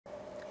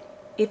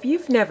If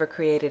you've never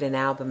created an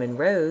album in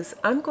ROES,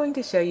 I'm going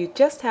to show you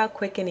just how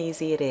quick and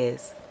easy it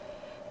is.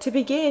 To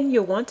begin,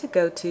 you'll want to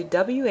go to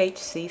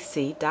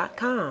WHCC.com.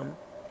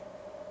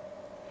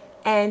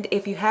 And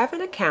if you have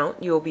an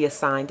account, you'll be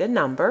assigned a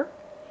number,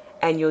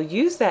 and you'll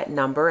use that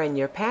number and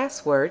your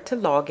password to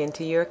log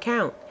into your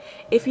account.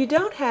 If you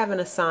don't have an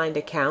assigned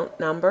account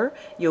number,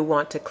 you'll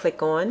want to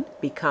click on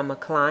Become a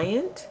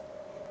Client,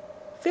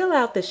 fill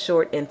out the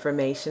short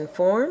information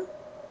form,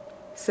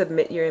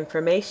 submit your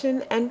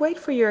information, and wait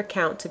for your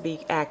account to be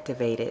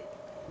activated.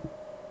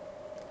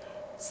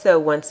 So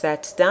once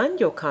that's done,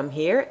 you'll come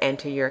here,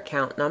 enter your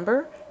account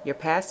number, your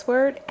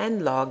password,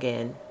 and log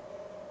in.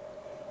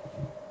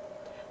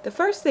 The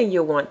first thing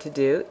you'll want to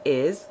do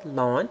is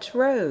launch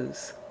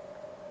ROES.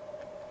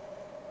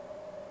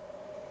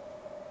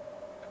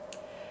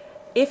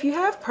 If you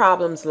have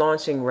problems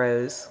launching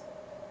ROES,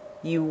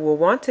 you will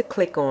want to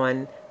click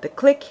on the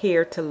Click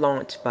Here to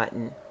Launch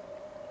button.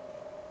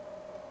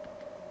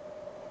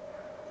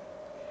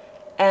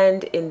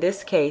 And in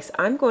this case,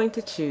 I'm going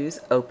to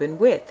choose Open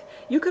With.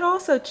 You could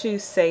also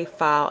choose Save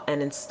File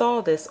and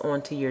install this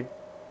onto your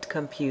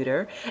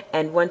computer.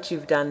 And once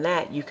you've done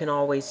that, you can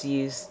always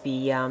use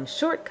the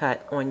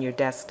shortcut on your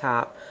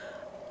desktop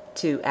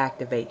to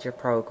activate your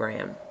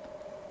program.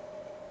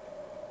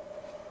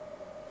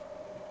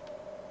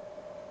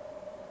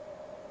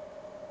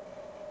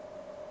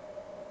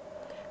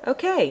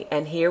 Okay,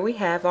 and here we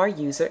have our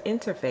user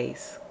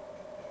interface.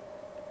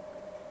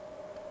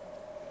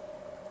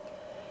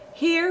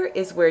 Here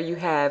is where you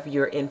have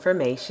your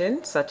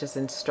information, such as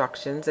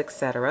instructions,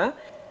 etc.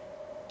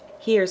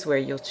 Here's where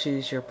you'll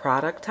choose your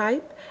product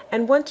type,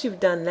 and once you've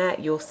done that,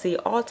 you'll see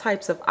all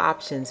types of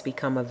options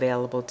become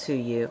available to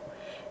you.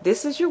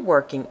 This is your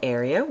working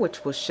area,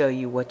 which will show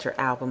you what your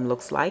album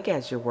looks like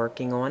as you're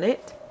working on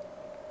it.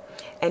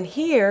 And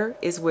here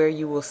is where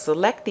you will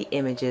select the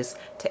images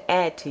to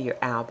add to your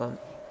album.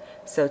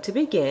 So to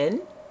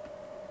begin,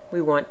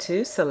 we want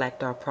to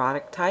select our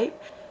product type,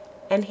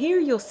 and here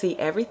you'll see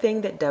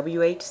everything that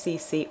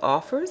WHCC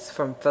offers,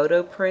 from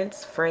photo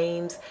prints,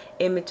 frames,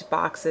 image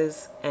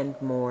boxes,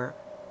 and more.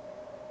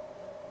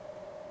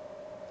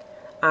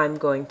 I'm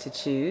going to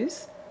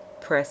choose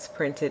Press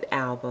Printed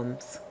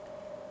Albums.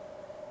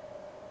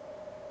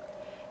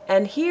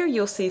 And here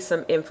you'll see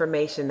some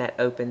information that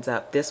opens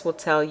up. This will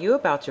tell you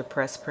about your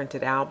press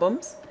printed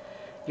albums,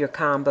 your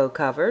combo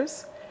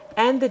covers,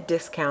 and the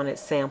discounted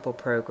sample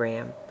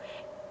program.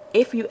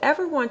 If you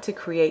ever want to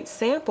create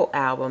sample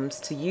albums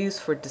to use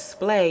for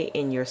display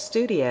in your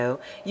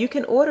studio, you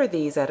can order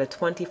these at a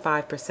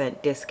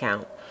 25%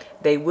 discount.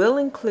 They will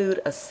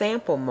include a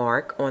sample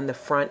mark on the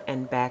front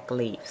and back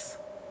leaves.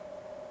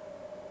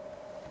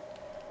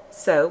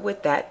 So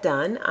with that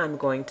done, I'm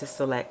going to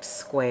select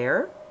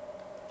square,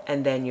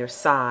 and then your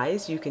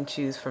size. You can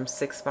choose from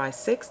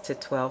 6x6 to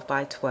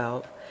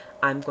 12x12.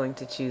 I'm going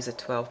to choose a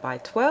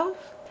 12x12.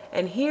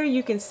 And here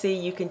you can see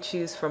you can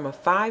choose from a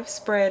 5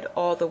 spread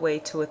all the way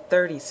to a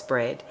 30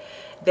 spread.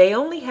 They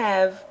only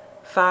have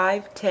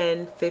 5,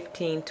 10,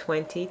 15,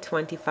 20,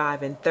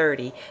 25, and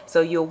 30.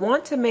 So you'll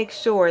want to make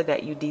sure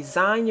that you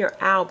design your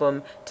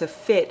album to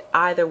fit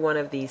either one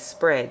of these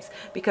spreads,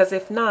 because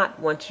if not,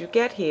 once you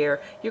get here,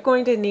 you're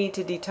going to need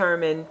to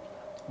determine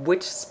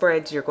which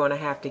spreads you're going to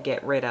have to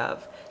get rid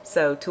of.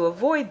 So to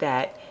avoid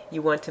that,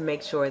 you want to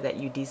make sure that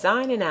you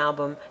design an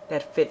album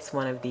that fits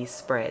one of these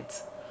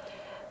spreads.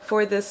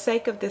 For the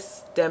sake of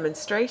this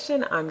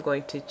demonstration, I'm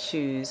going to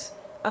choose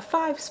a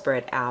 5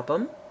 spread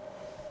album.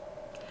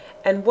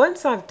 And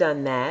once I've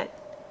done that,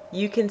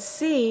 you can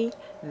see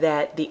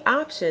that the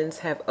options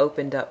have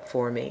opened up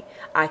for me.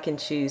 I can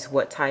choose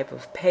what type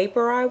of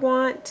paper I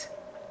want.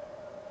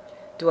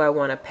 Do I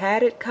want a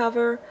padded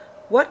cover?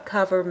 What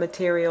cover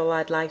material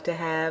I'd like to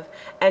have.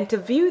 And to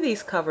view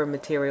these cover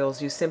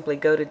materials, you simply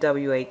go to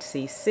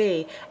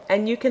WHCC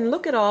and you can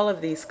look at all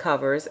of these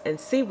covers and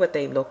see what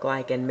they look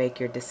like and make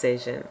your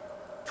decision.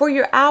 For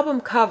your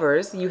album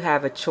covers, you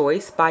have a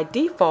choice. By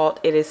default,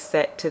 it is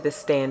set to the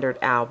standard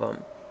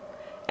album.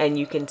 And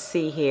you can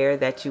see here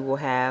that you will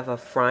have a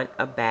front,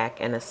 a back,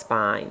 and a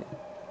spine.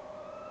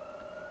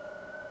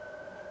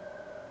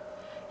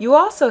 You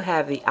also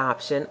have the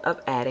option of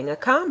adding a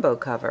combo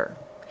cover.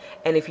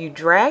 And if you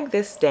drag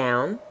this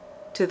down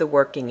to the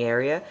working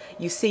area,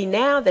 you see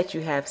now that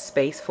you have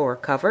space for a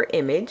cover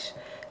image,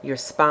 your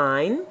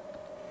spine,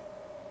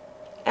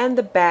 and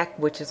the back,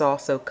 which is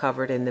also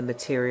covered in the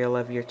material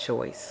of your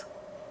choice.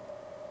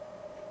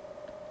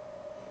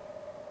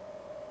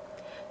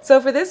 So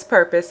for this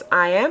purpose,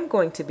 I am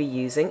going to be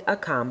using a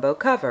combo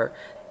cover.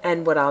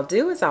 And what I'll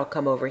do is I'll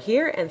come over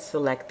here and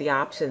select the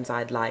options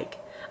I'd like.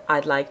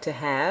 I'd like to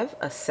have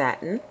a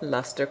satin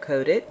luster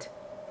coated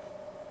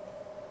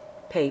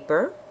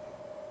paper,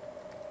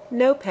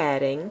 no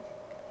padding.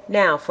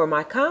 Now for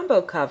my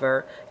combo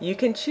cover, you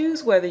can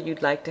choose whether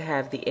you'd like to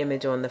have the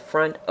image on the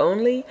front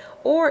only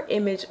or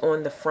image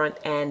on the front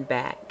and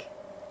back.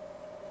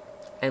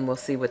 And we'll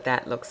see what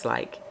that looks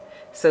like.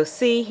 So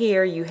see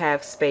here you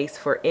have space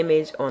for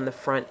image on the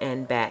front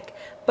and back,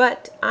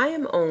 but I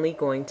am only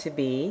going to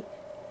be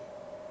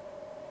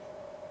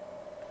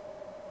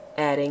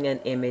adding an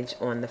image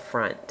on the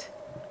front.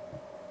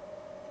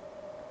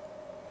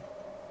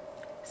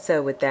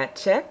 So with that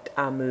checked,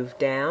 I'll move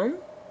down.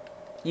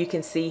 You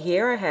can see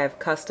here I have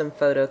custom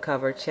photo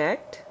cover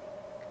checked.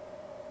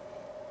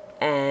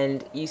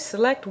 And you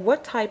select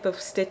what type of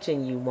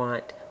stitching you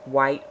want,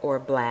 white or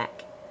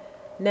black.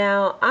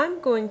 Now I'm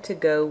going to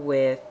go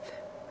with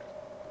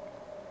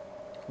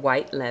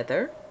white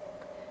leather.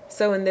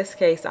 So in this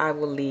case I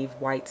will leave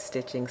white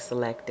stitching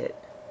selected.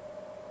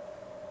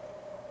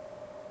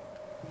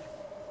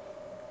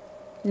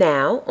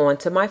 Now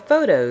onto my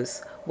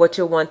photos. What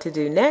you'll want to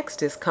do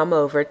next is come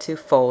over to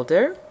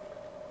Folder,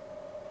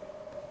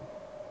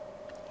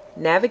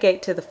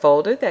 navigate to the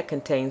folder that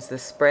contains the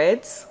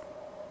spreads,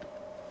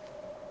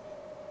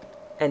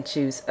 and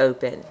choose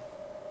Open.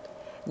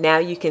 Now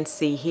you can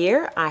see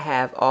here I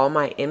have all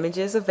my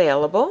images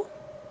available.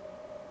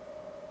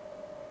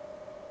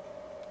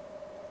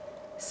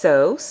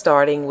 So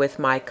starting with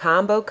my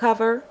combo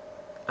cover,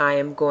 I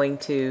am going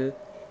to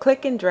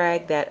click and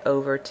drag that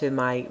over to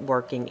my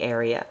working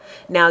area.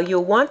 Now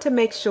you'll want to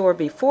make sure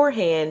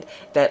beforehand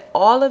that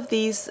all of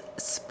these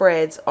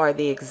spreads are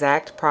the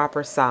exact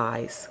proper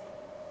size.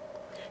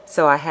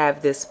 So I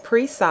have this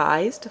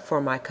pre-sized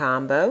for my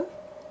combo.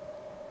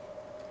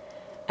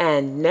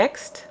 And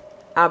next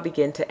I'll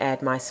begin to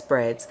add my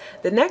spreads.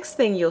 The next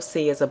thing you'll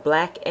see is a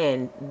black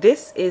end.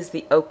 This is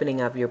the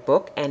opening of your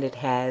book and it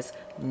has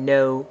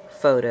no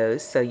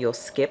photos, so you'll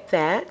skip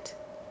that.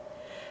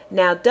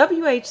 Now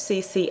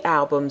WHCC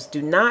albums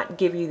do not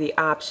give you the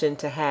option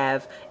to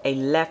have a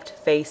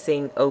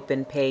left-facing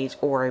open page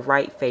or a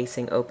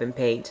right-facing open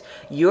page.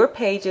 Your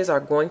pages are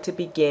going to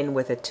begin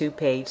with a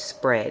 2-page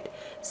spread.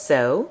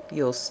 So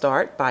you'll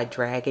start by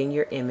dragging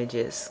your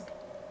images.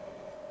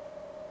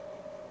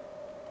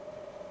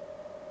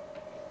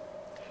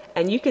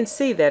 And you can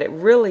see that it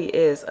really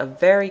is a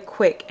very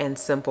quick and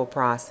simple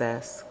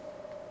process.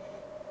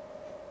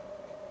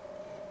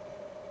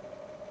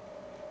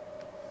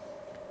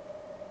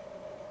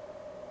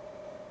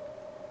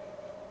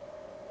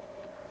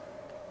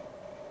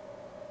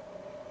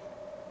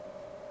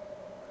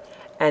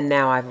 And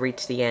now I've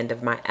reached the end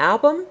of my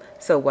album.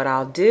 So what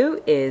I'll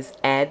do is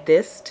add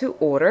this to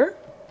order.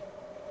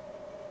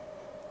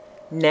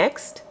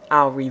 Next,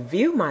 I'll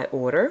review my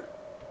order.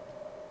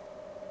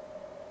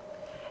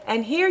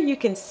 And here you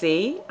can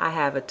see I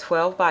have a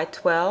 12 by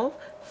 12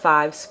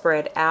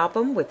 5-spread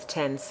album with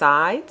 10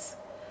 sides.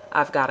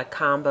 I've got a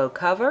combo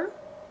cover,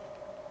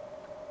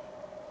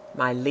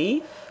 my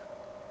leaf,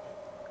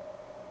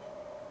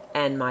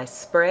 and my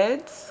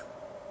spreads,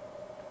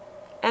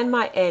 and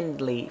my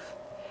end leaf.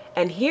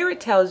 And here it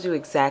tells you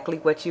exactly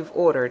what you've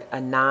ordered: a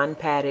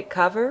non-padded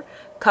cover,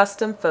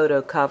 custom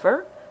photo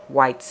cover,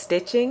 white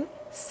stitching,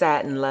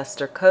 satin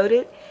luster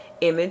coated,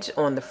 image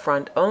on the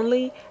front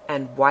only,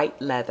 and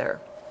white leather.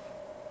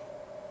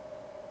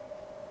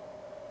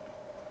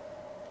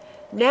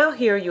 Now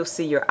here you'll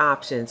see your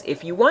options.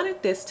 If you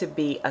wanted this to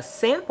be a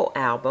sample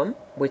album,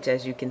 which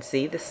as you can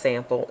see the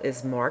sample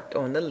is marked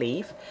on the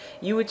leaf,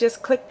 you would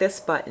just click this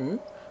button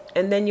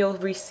and then you'll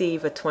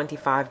receive a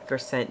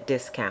 25%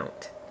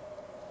 discount.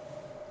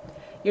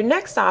 Your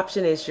next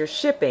option is your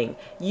shipping.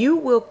 You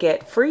will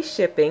get free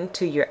shipping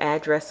to your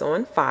address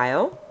on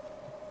file.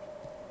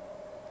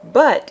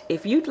 But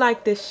if you'd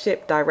like this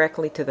shipped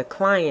directly to the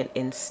client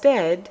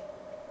instead,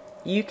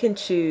 you can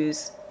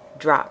choose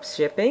drop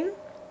shipping.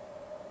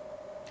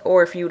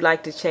 Or if you'd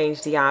like to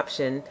change the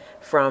option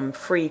from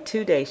free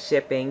 2-day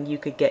shipping, you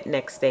could get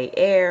next day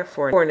air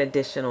for an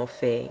additional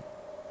fee.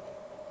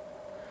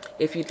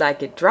 If you'd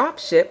like it drop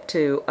shipped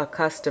to a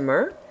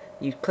customer,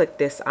 you click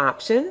this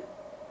option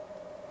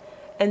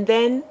and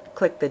then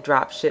click the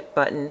drop ship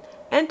button,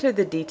 enter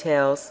the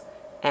details,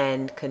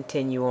 and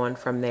continue on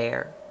from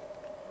there.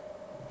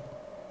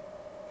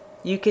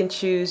 You can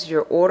choose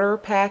your order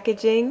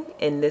packaging.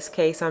 In this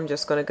case, I'm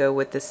just going to go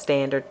with the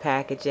standard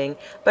packaging.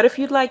 But if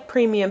you'd like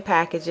premium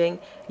packaging,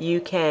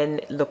 you can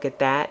look at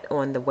that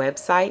on the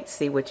website,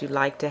 see what you'd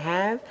like to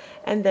have,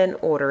 and then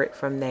order it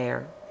from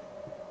there.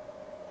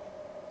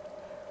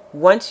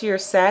 Once you're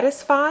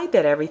satisfied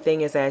that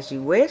everything is as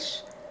you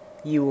wish,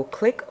 you will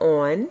click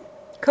on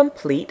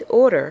Complete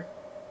Order.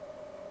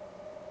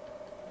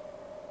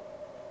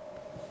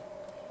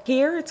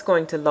 Here it's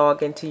going to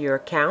log into your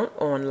account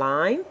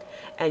online,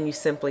 and you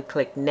simply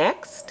click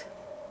Next.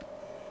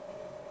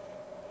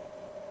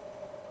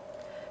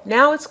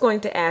 Now it's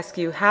going to ask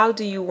you, how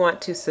do you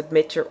want to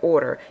submit your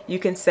order? You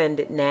can send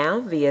it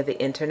now via the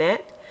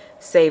internet,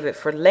 save it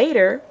for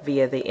later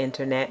via the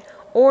internet,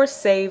 or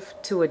save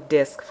to a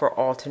disk for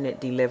alternate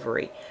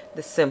delivery.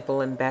 The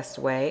simple and best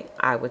way,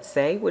 I would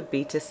say, would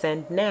be to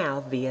send now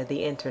via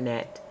the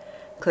internet.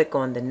 Click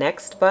on the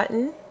Next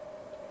button.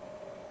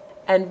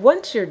 And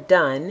once you're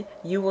done,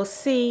 you will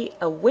see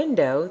a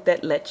window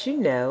that lets you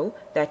know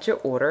that your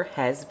order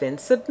has been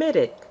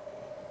submitted.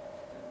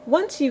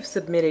 Once you've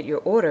submitted your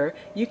order,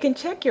 you can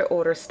check your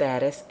order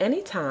status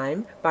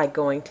anytime by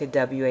going to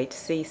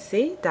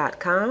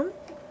WHCC.com,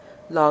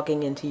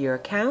 logging into your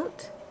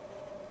account,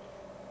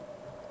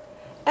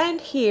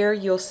 and here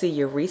you'll see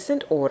your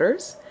recent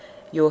orders,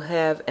 You'll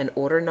have an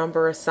order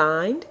number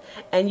assigned,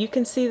 and you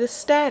can see the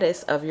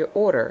status of your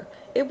order.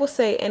 It will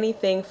say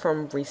anything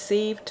from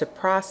received to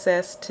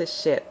processed to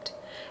shipped.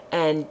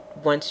 And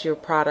once your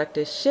product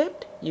is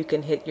shipped, you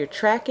can hit your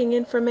tracking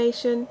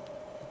information,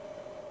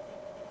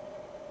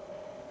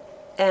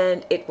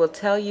 and it will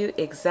tell you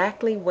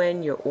exactly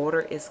when your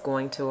order is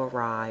going to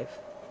arrive.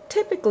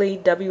 Typically,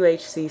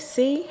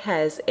 WHCC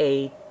has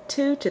a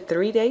 2 to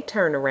 3 day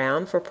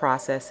turnaround for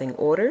processing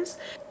orders,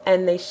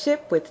 and they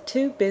ship with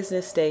 2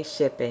 business day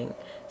shipping.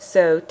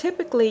 So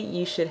typically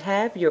you should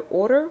have your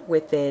order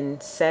within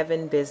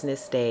 7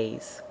 business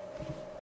days.